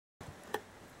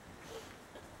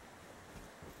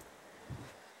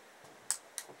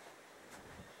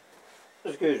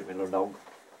Excuse me, little dog.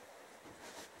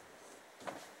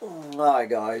 Alright,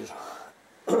 guys.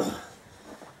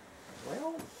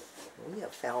 Well, we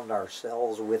have found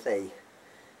ourselves with a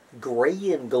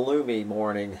gray and gloomy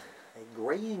morning. A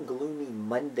gray and gloomy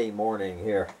Monday morning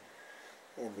here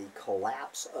in the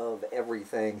collapse of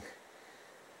everything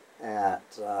at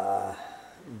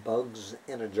Bugs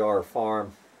in a Jar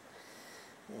Farm.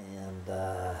 And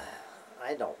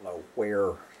I don't know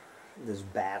where this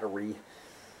battery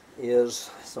is,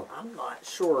 so I'm not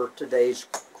sure today's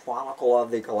Chronicle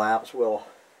of the Collapse will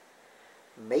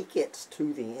make it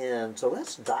to the end. So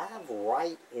let's dive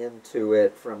right into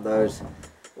it from those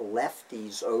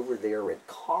lefties over there at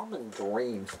Common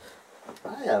Dreams.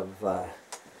 I have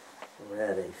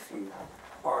read a few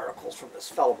articles from this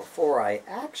fellow before. I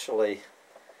actually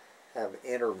have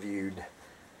interviewed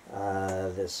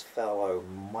this fellow,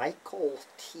 Michael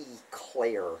T.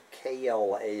 Klare,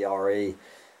 K-L-A-R-E.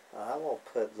 I will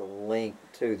put the link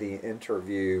to the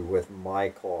interview with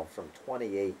Michael from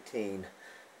 2018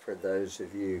 for those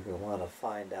of you who want to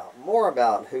find out more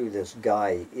about who this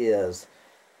guy is.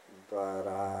 But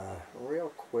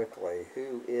real quickly,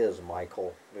 who is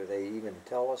Michael? Do they even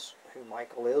tell us who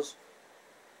Michael is?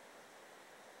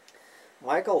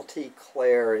 Michael T.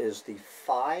 Klare is the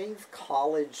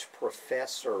 5-college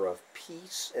professor of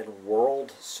peace and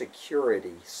world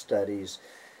security studies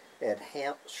at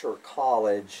Hampshire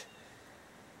College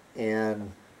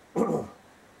in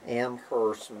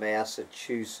Amherst,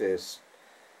 Massachusetts.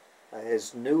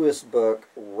 His newest book,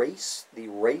 The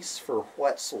Race for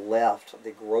What's Left, the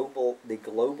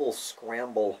global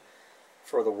scramble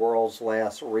for the world's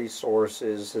last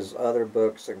resources. His other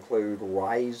books include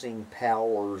Rising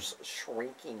Powers,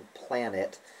 Shrinking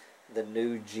Planet, The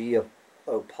New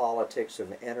Geopolitics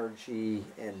of Energy,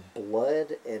 and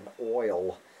Blood and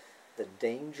Oil, The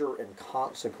Danger and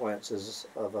Consequences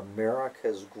of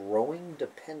America's Growing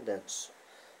Dependence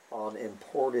on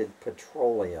Imported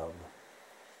Petroleum.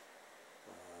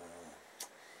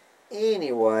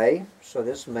 Anyway, so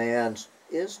this man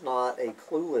is not a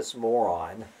clueless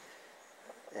moron,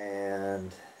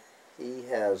 and he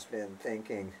has been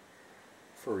thinking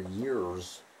for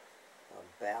years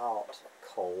about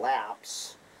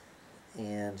collapse,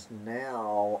 and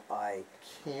now I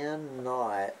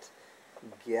cannot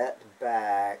get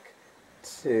back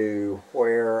to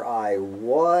where I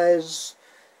was.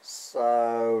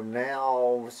 So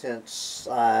now, since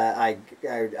I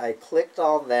clicked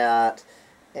on that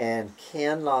and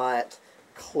cannot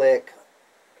click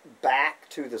back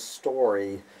to the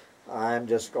story, I'm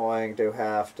just going to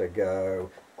have to go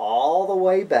all the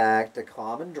way back to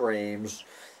Common Dreams.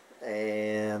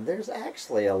 And there's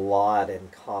actually a lot in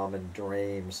Common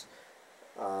Dreams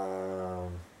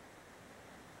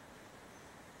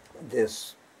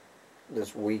this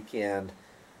weekend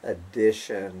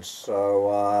edition,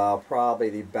 so probably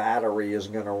the battery is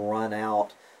going to run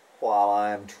out while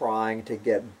I'm trying to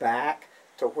get back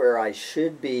to where I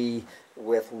should be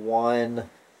with one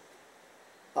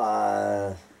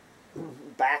back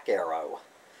arrow.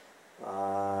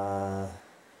 Oh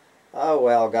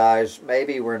well, guys,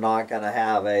 maybe we're not going to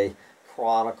have a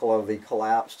Chronicle of the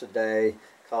Collapse today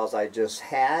because I just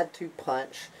had to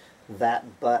punch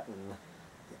that button.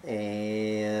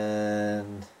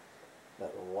 And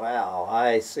wow,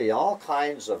 I see all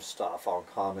kinds of stuff on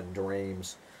Common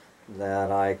Dreams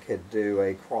that I could do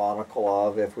a Chronicle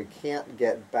of if we can't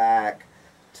get back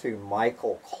to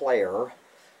Michael Klare.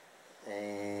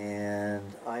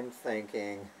 And I'm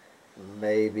thinking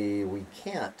maybe we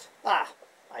can't. I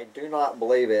do not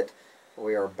believe it.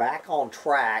 We are back on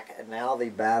track, and now the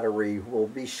battery will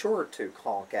be sure to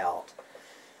conk out.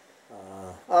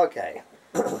 Okay.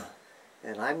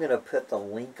 And I'm going to put the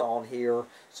link on here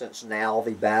since now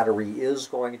the battery is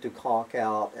going to conk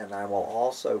out, and I will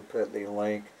also put the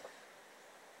link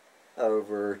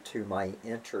over to my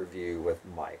interview with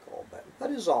Michael. But what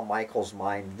is on Michael's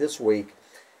mind this week?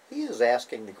 He is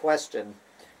asking the question,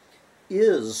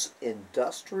 is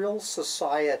industrial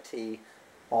society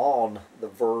on the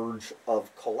verge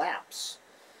of collapse?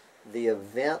 The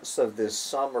events of this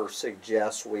summer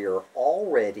suggest we are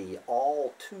already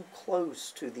all too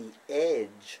close to the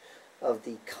edge of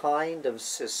the kind of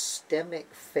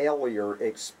systemic failure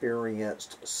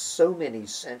experienced so many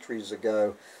centuries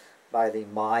ago by the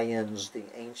Mayans, the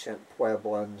ancient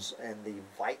Pueblans, and the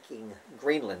Viking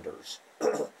Greenlanders.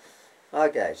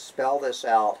 Okay, spell this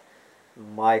out,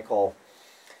 Michael.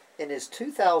 In his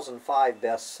 2005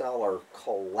 bestseller,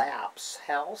 Collapse,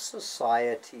 How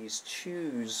Societies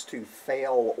Choose to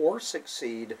Fail or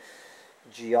Succeed,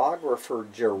 geographer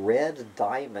Jared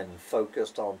Diamond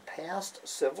focused on past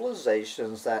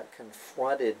civilizations that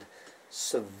confronted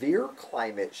severe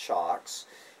climate shocks,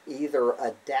 either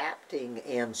adapting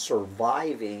and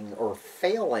surviving or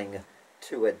failing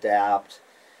to adapt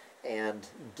and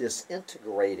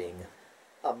disintegrating.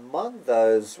 Among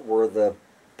those were the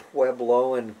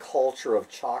Puebloan culture of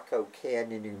Chaco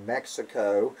Canyon, New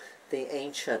Mexico, the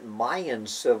ancient Mayan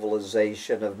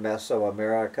civilization of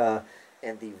Mesoamerica,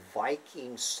 and the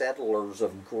Viking settlers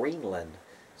of Greenland.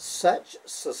 Such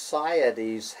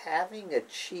societies, having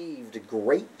achieved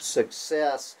great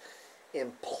success,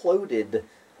 imploded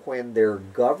when their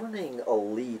governing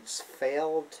elites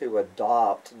failed to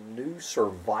adopt new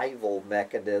survival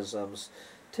mechanisms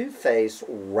to face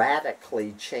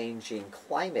radically changing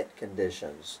climate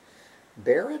conditions.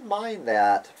 Bear in mind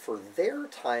that, for their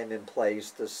time and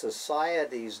place, the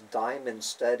societies Diamond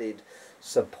studied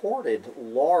supported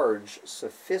large,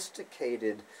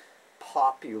 sophisticated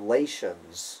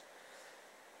populations.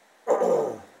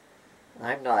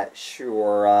 I'm not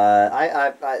sure.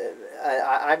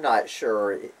 I'm not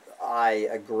sure. I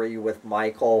agree with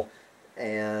Michael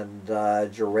and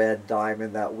Jared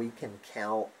Diamond that we can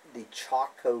count the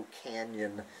Chaco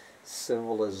Canyon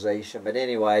civilization. But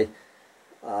anyway,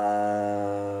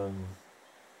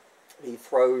 he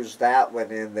throws that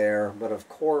one in there. But of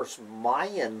course,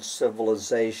 Mayan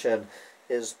civilization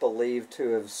is believed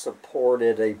to have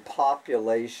supported a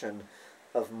population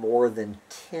of more than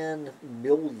 10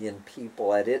 million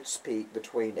people at its peak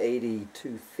between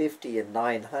 8250 and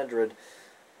 900,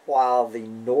 while the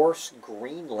Norse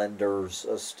Greenlanders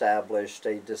established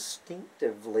a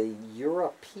distinctively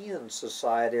European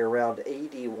society around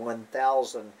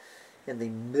 81,000 in the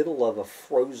middle of a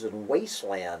frozen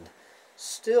wasteland.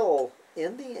 Still,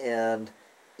 in the end,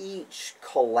 each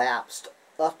collapsed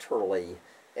utterly,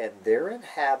 and their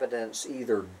inhabitants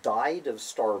either died of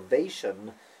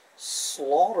starvation,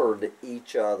 slaughtered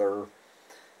each other,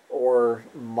 or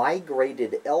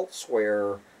migrated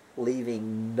elsewhere,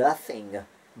 leaving nothing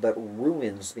but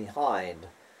ruins behind.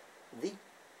 The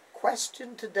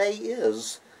question today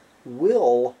is,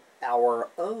 will our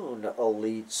own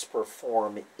elites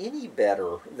perform any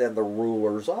better than the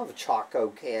rulers of Chaco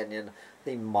Canyon,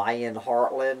 the Mayan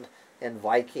heartland, and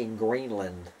Viking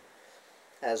Greenland?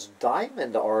 As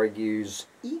Diamond argues,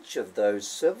 each of those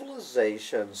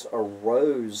civilizations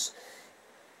arose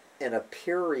in a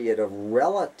period of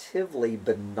relatively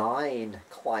benign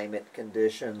climate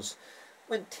conditions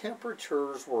when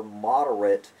temperatures were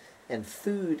moderate and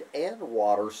food and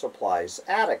water supplies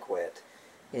adequate.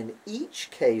 In each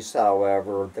case,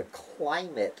 however, the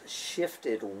climate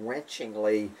shifted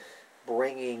wrenchingly,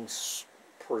 bringing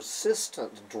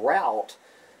persistent drought,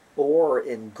 or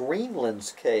in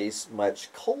Greenland's case,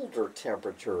 much colder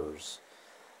temperatures.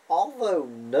 Although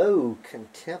no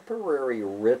contemporary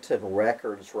written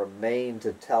records remain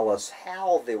to tell us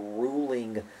how the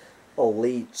ruling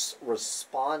elites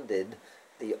responded,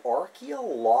 the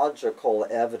archaeological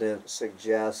evidence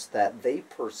suggests that they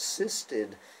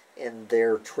persisted in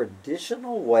their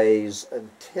traditional ways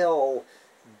until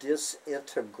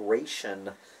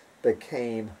disintegration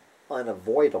became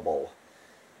unavoidable.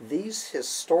 These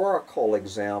historical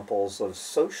examples of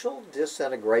social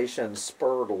disintegration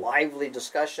spurred lively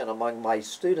discussion among my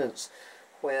students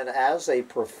when, as a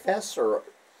professor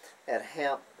at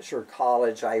Hampshire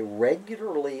College, I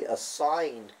regularly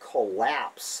assigned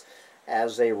collapse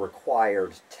as a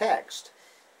required text.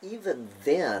 Even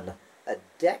then, a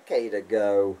decade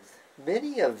ago,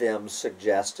 many of them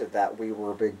suggested that we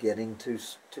were beginning to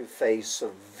face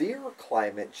severe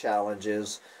climate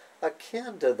challenges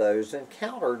akin to those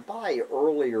encountered by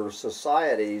earlier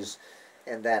societies,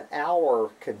 and that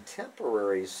our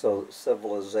contemporary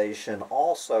civilization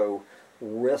also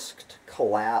risked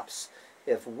collapse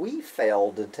if we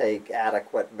failed to take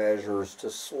adequate measures to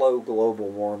slow global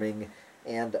warming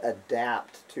and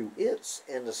adapt to its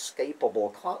inescapable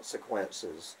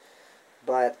consequences.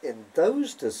 But in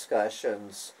those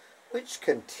discussions, which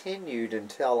continued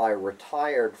until I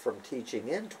retired from teaching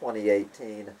in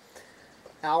 2018,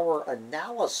 our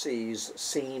analyses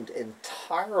seemed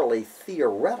entirely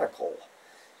theoretical.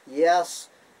 Yes,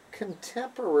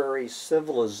 contemporary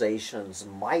civilizations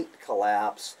might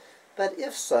collapse, but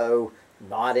if so,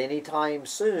 not anytime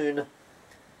soon.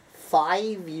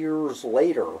 5 years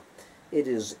later, it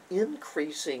is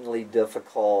increasingly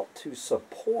difficult to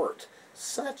support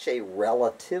such a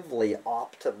relatively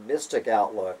optimistic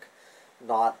outlook.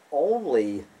 Not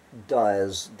only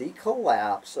does the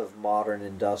collapse of modern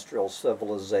industrial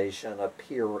civilization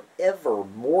appear ever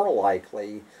more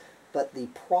likely, but the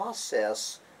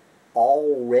process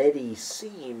already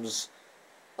seems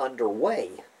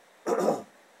underway.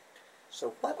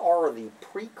 So what are the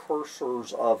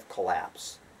precursors of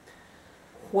collapse?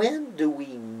 When do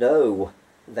we know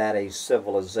that a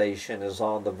civilization is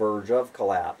on the verge of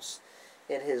collapse?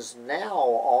 In his now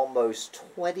almost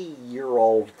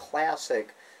 20-year-old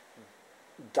classic,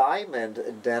 Diamond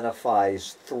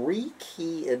identifies three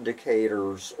key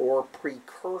indicators or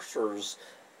precursors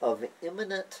of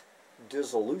imminent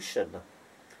dissolution: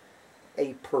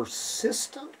 a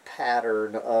persistent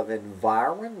pattern of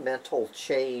environmental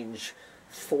change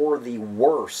for the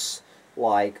worse,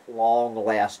 like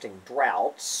long-lasting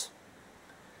droughts;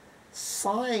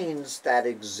 signs that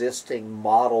existing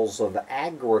models of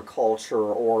agriculture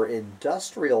or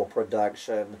industrial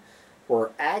production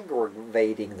were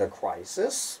aggravating the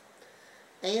crisis;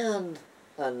 and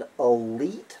an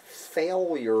elite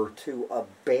failure to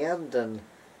abandon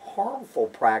harmful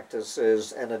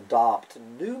practices and adopt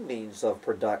new means of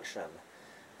production.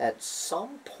 At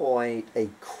some point, a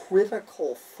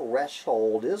critical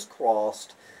threshold is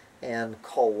crossed and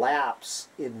collapse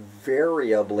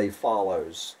invariably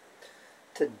follows.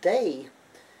 Today,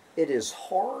 it is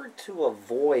hard to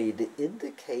avoid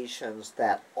indications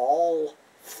that all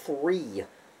three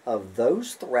of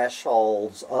those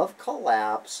thresholds of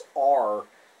collapse are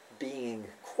being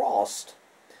crossed.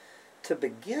 To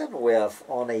begin with,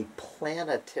 on a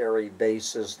planetary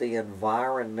basis, the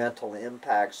environmental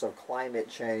impacts of climate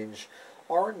change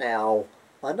are now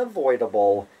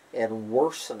unavoidable and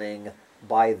worsening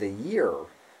by the year.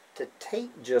 To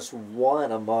take just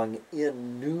one among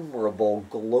innumerable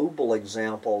global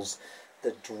examples,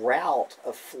 the drought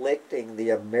afflicting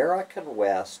the American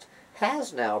West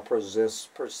has now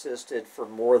persisted for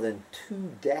more than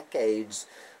 2 decades,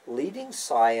 leading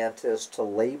scientists to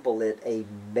label it a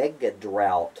mega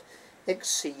drought,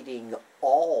 exceeding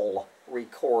all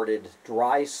recorded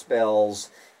dry spells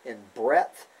in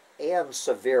breadth and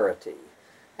severity.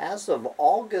 As of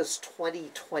August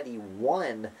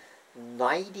 2021,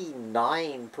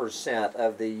 99%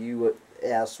 of the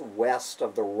U.S. west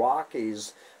of the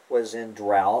Rockies was in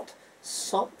drought,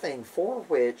 something for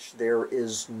which there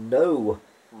is no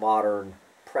modern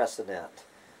precedent.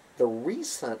 The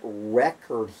recent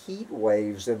record heat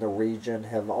waves in the region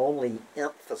have only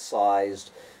emphasized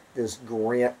this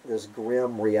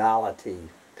grim reality.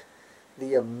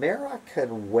 The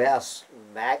American West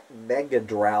mega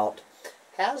drought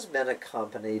has been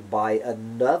accompanied by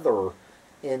another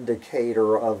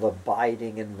indicator of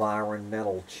abiding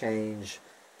environmental change: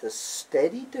 the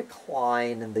steady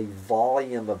decline in the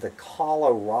volume of the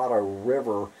Colorado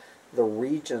River, the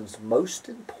region's most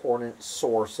important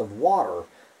source of water.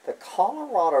 The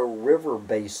Colorado River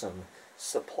Basin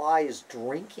supplies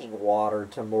drinking water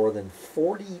to more than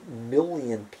 40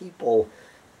 million people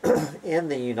in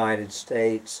the United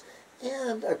States,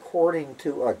 and according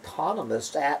to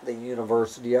economists at the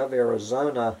University of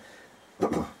Arizona,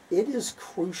 it is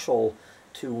crucial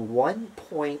to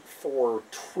 $1.4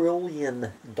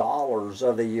 trillion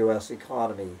of the U.S.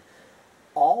 economy.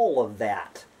 All of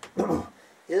that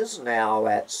is now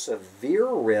at severe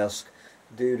risk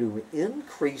due to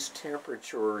increased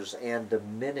temperatures and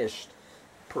diminished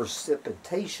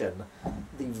precipitation.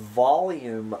 The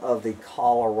volume of the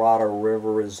Colorado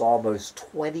River is almost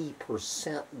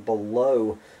 20%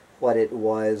 below what it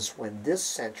was when this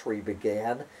century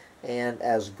began, and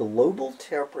as global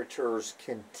temperatures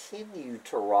continue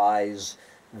to rise,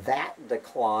 that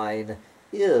decline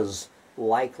is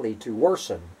likely to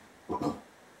worsen.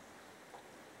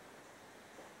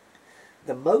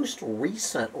 The most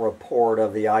recent report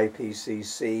of the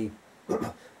IPCC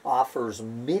offers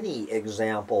many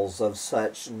examples of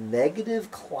such negative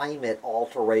climate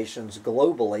alterations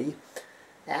globally,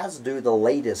 as do the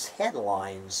latest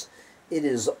headlines. It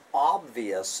is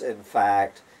obvious, in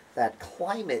fact, that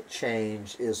climate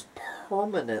change is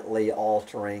permanently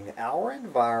altering our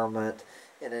environment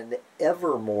in an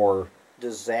ever more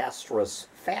disastrous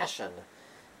fashion.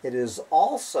 It is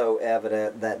also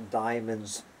evident that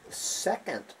Diamond's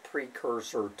second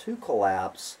precursor to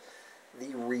collapse,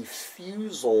 the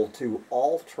refusal to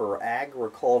alter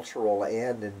agricultural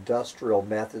and industrial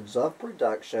methods of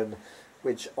production,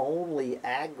 which only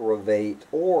aggravate,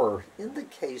 or in the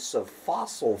case of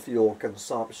fossil fuel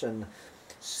consumption,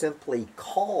 simply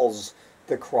cause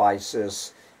the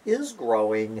crisis, is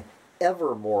growing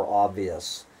ever more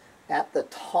obvious. At the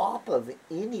top of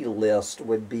any list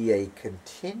would be a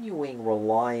continuing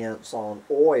reliance on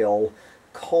oil,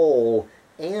 coal,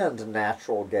 and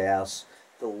natural gas,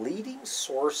 the leading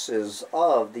sources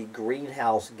of the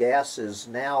greenhouse gases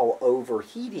now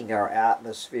overheating our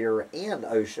atmosphere and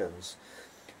oceans.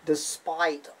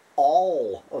 Despite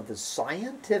all of the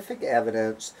scientific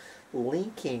evidence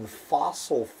linking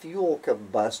fossil fuel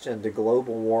combustion to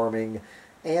global warming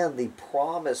and the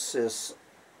promises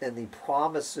and the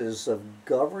promises of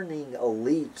governing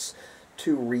elites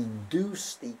to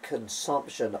reduce the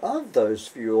consumption of those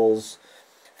fuels.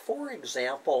 For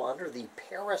example, under the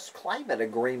Paris Climate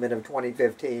Agreement of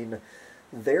 2015,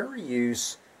 their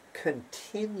use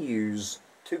continues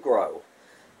to grow.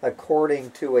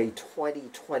 According to a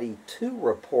 2022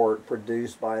 report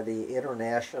produced by the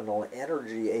International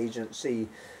Energy Agency,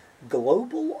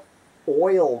 global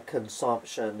oil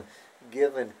consumption,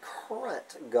 given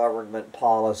current government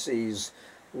policies,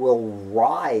 will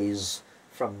rise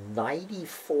from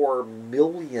 94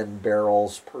 million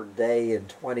barrels per day in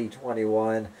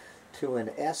 2021 to an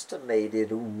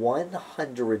estimated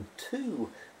 102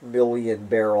 million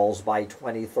barrels by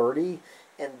 2030,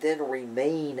 and then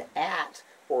remain at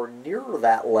or near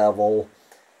that level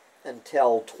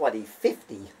until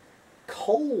 2050.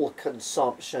 Coal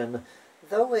consumption,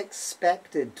 though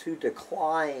expected to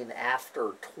decline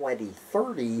after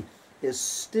 2030, is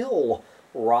still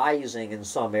rising in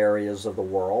some areas of the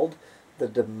world. The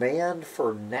demand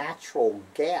for natural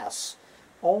gas,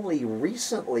 only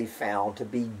recently found to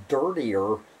be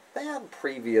dirtier than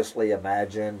previously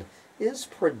imagined, is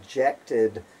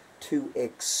projected to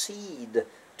exceed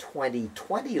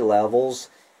 2020 levels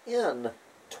in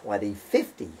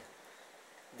 2050.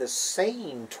 The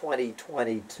same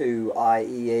 2022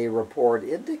 IEA report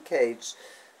indicates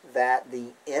that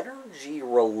the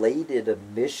energy-related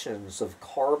emissions of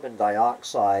carbon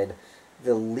dioxide,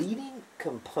 the leading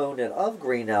component of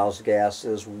greenhouse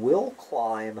gases, will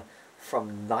climb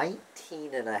from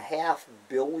 19.5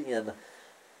 billion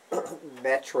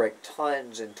metric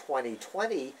tons in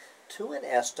 2020 to an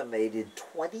estimated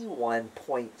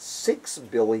 21.6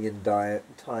 billion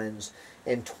tons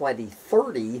in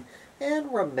 2030,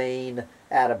 and remain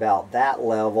at about that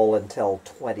level until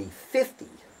 2050.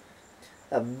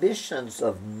 Emissions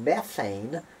of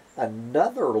methane,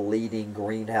 another leading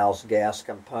greenhouse gas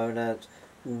component,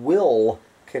 will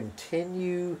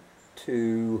continue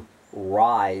to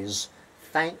rise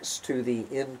thanks to the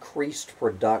increased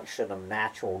production of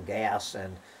natural gas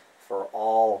and for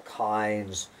all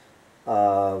kinds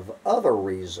of other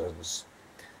reasons.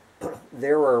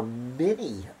 There are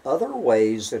many other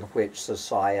ways in which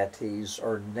societies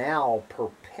are now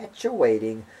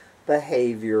perpetuating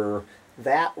behavior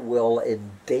that will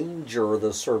endanger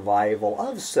the survival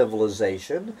of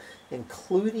civilization,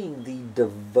 including the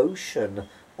devotion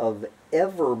of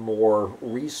ever more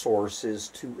resources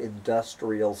to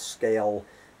industrial scale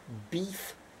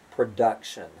beef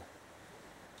production.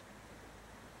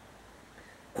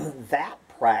 That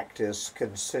practice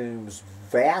consumes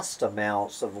vast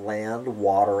amounts of land,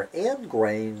 water, and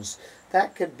grains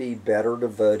that could be better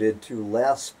devoted to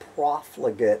less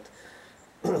profligate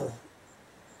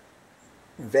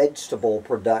vegetable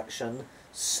production.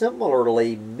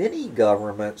 Similarly, many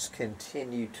governments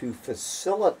continue to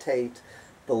facilitate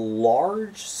the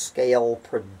large-scale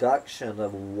production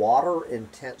of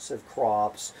water-intensive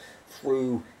crops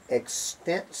through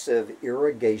extensive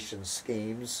irrigation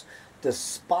schemes,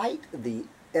 despite the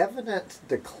evident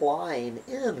decline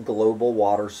in global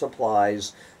water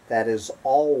supplies that is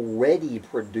already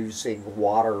producing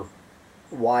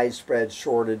widespread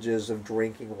shortages of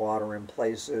drinking water in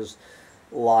places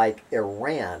like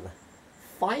Iran.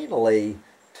 Finally,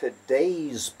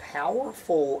 today's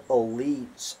powerful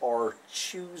elites are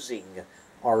choosing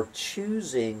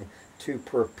to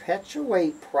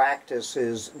perpetuate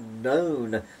practices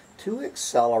known to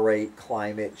accelerate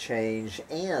climate change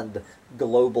and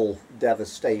global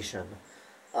devastation.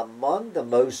 Among the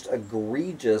most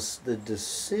egregious, the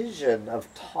decision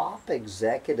of top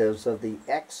executives of the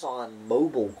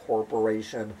ExxonMobil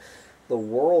Corporation, the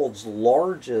world's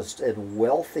largest and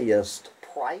wealthiest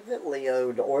privately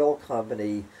owned oil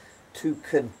company, to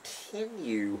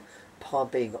continue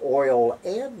pumping oil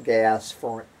and gas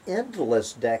for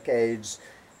endless decades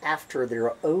after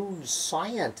their own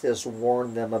scientists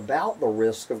warned them about the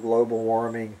risk of global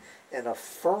warming and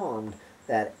affirmed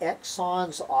that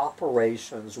Exxon's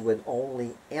operations would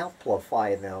only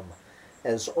amplify them.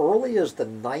 As early as the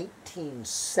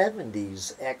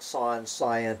 1970s, Exxon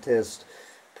scientists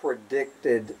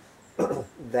predicted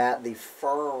that the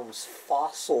firm's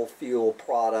fossil fuel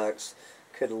products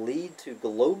could lead to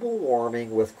global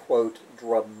warming with, quote,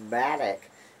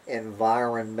 dramatic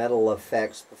environmental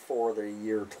effects before the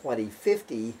year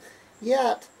 2050,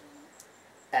 yet,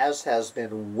 as has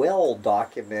been well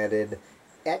documented,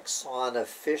 Exxon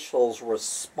officials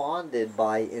responded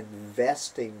by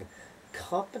investing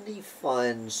company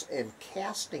funds and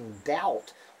casting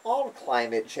doubt on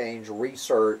climate change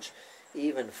research,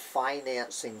 even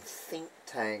financing think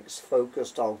tanks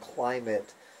focused on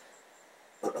climate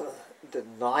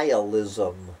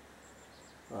denialism.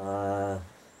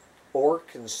 or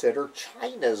consider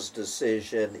China's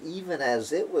decision, even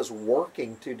as it was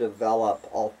working to develop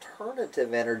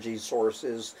alternative energy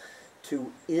sources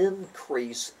to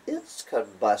increase its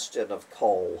combustion of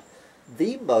coal,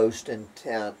 the most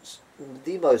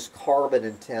carbon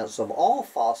intense of all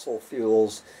fossil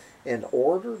fuels, in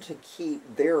order to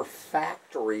keep their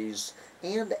factories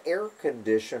and air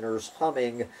conditioners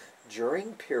humming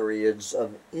during periods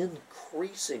of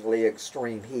increasingly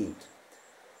extreme heat.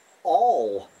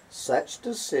 All such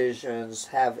decisions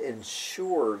have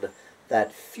ensured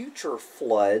that future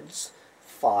floods,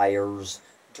 fires,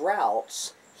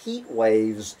 droughts, heat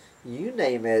waves, you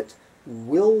name it,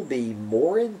 will be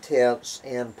more intense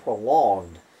and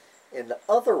prolonged. In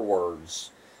other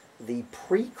words, the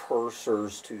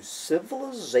precursors to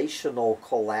civilizational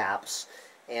collapse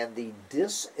and the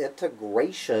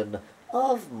disintegration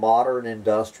of modern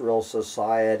industrial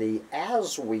society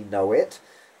as we know it,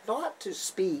 not to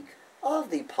speak of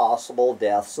the possible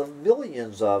deaths of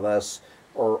millions of us,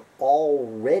 are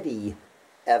already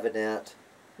evident.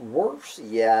 Worse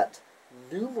yet,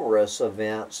 numerous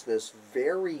events this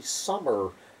very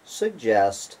summer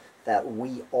suggest that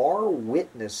we are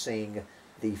witnessing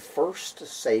the first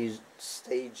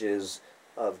stages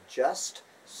of just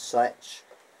such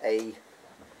a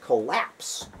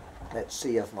collapse. Let's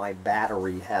see if my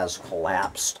battery has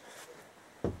collapsed.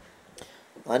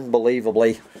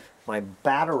 Unbelievably, my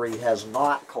battery has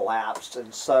not collapsed,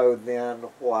 and so then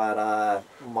what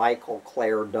Michael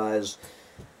Klare does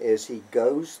is he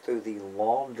goes through the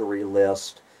laundry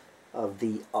list of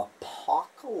the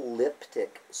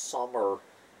apocalyptic summer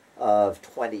of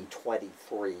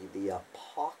 2023, the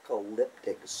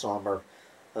apocalyptic summer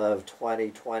of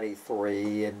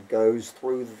 2023, and goes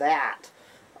through that.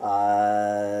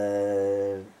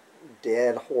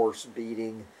 Dead horse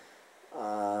beating,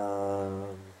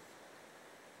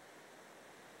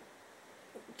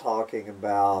 talking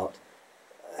about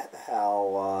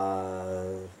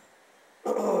how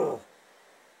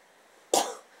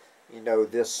you know,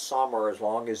 this summer, as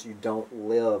long as you don't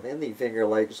live in the Finger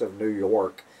Lakes of New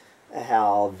York,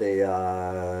 how the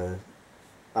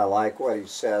I like what he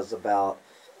says about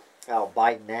how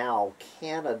by now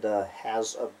Canada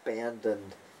has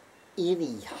abandoned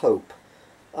any hope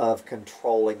of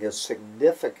controlling a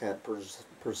significant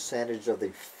percentage of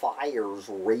the fires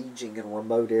raging in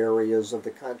remote areas of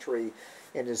the country,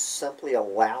 and is simply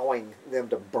allowing them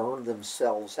to burn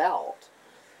themselves out.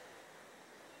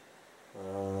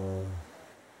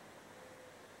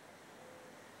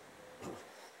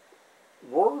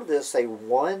 Were this a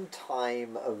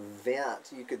one-time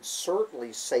event, you could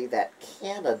certainly say that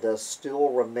Canada still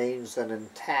remains an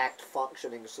intact,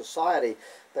 functioning society,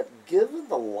 but given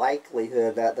the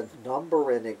likelihood that the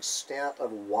number and extent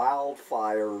of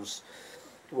wildfires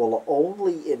will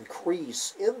only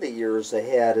increase in the years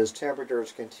ahead as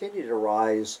temperatures continue to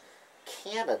rise,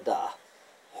 Canada,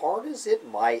 hard as it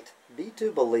might be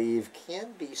to believe,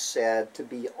 can be said to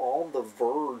be on the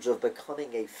verge of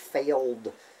becoming a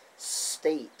failed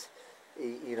state.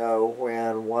 You know,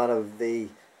 when one of the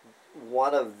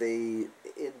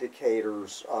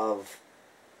indicators of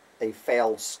a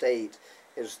failed state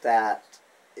is that,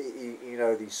 you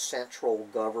know, the central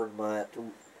government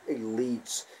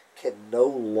elites can no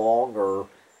longer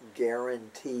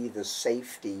guarantee the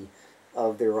safety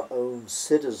of their own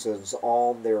citizens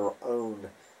on their own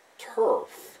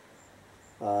turf.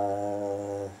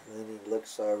 Then he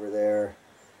looks over there.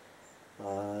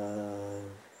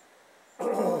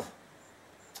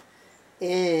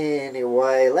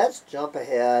 Anyway, let's jump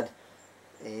ahead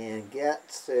and get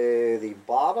to the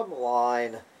bottom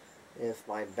line. If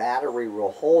my battery will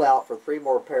hold out for 3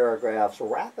 more paragraphs,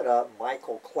 wrap it up.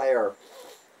 Michael Klare.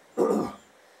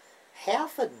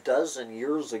 Half a dozen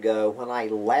years ago, when I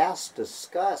last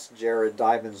discussed Jared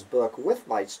Diamond's book with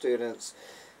my students,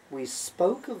 we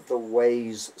spoke of the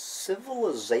ways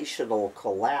civilizational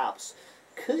collapse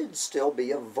could still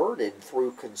be averted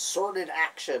through concerted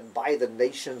action by the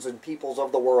nations and peoples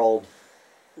of the world.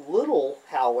 Little,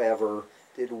 however,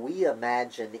 did we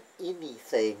imagine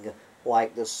anything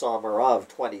like the summer of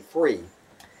 23.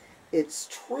 It's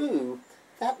true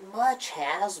that much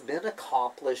has been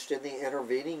accomplished in the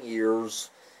intervening years.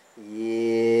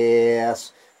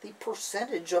 Yes, the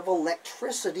percentage of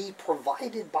electricity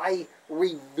provided by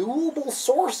renewable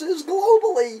sources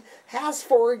globally has,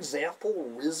 for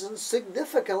example, risen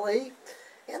significantly,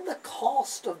 and the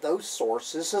cost of those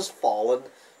sources has fallen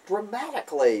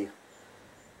dramatically.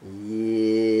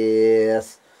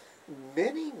 Yes,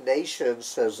 many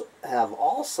nations have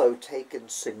also taken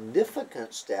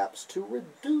significant steps to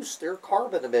reduce their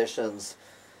carbon emissions.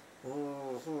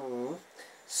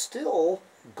 Still,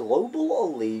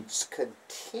 global elites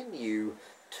continue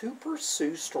to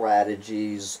pursue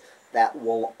strategies that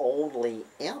will only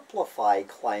amplify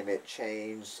climate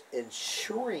change,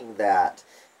 ensuring that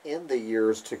in the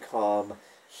years to come,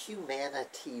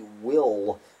 humanity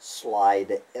will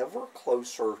slide ever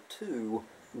closer to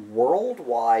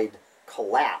worldwide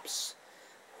collapse.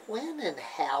 When and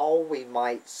how we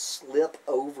might slip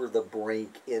over the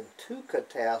brink into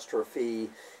catastrophe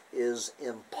is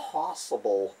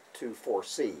impossible to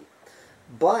foresee.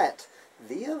 But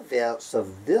the events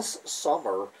of this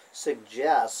summer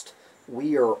suggest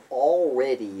we are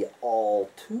already all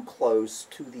too close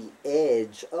to the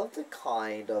edge of the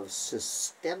kind of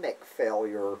systemic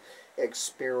failure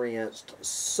experienced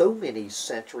so many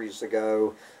centuries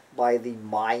ago by the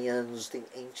Mayans, the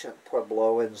ancient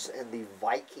Puebloans, and the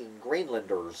Viking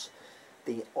Greenlanders.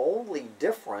 The only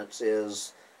difference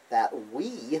is that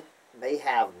we may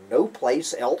have no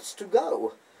place else to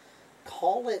go.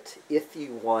 Call it, if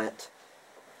you want,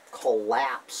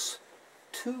 Collapse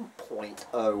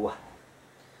 2.0.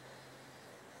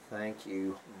 Thank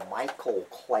you, Michael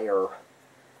Klare,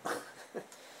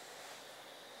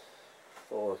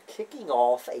 for kicking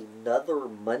off another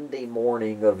Monday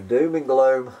morning of doom and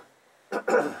gloom.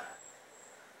 I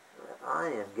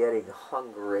am getting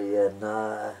hungry, and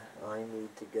I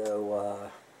need to go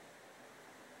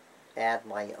add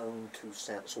my own 2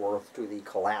 cents worth to the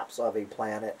collapse of a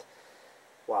planet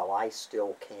while I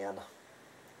still can.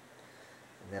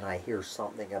 And then I hear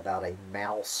something about a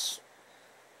mouse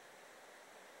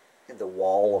in the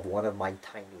wall of one of my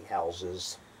tiny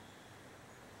houses.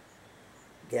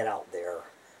 Get out there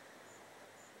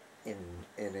and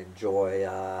enjoy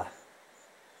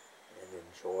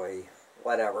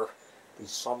whatever the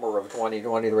summer of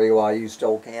 2023 while you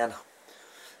still can.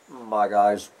 Bye,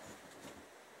 guys.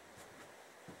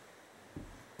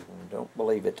 Don't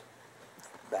believe it.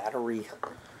 Battery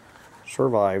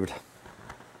survived.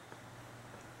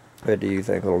 What do you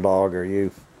think, little dog? Are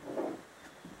you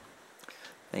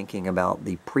thinking about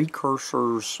the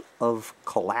precursors of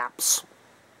collapse?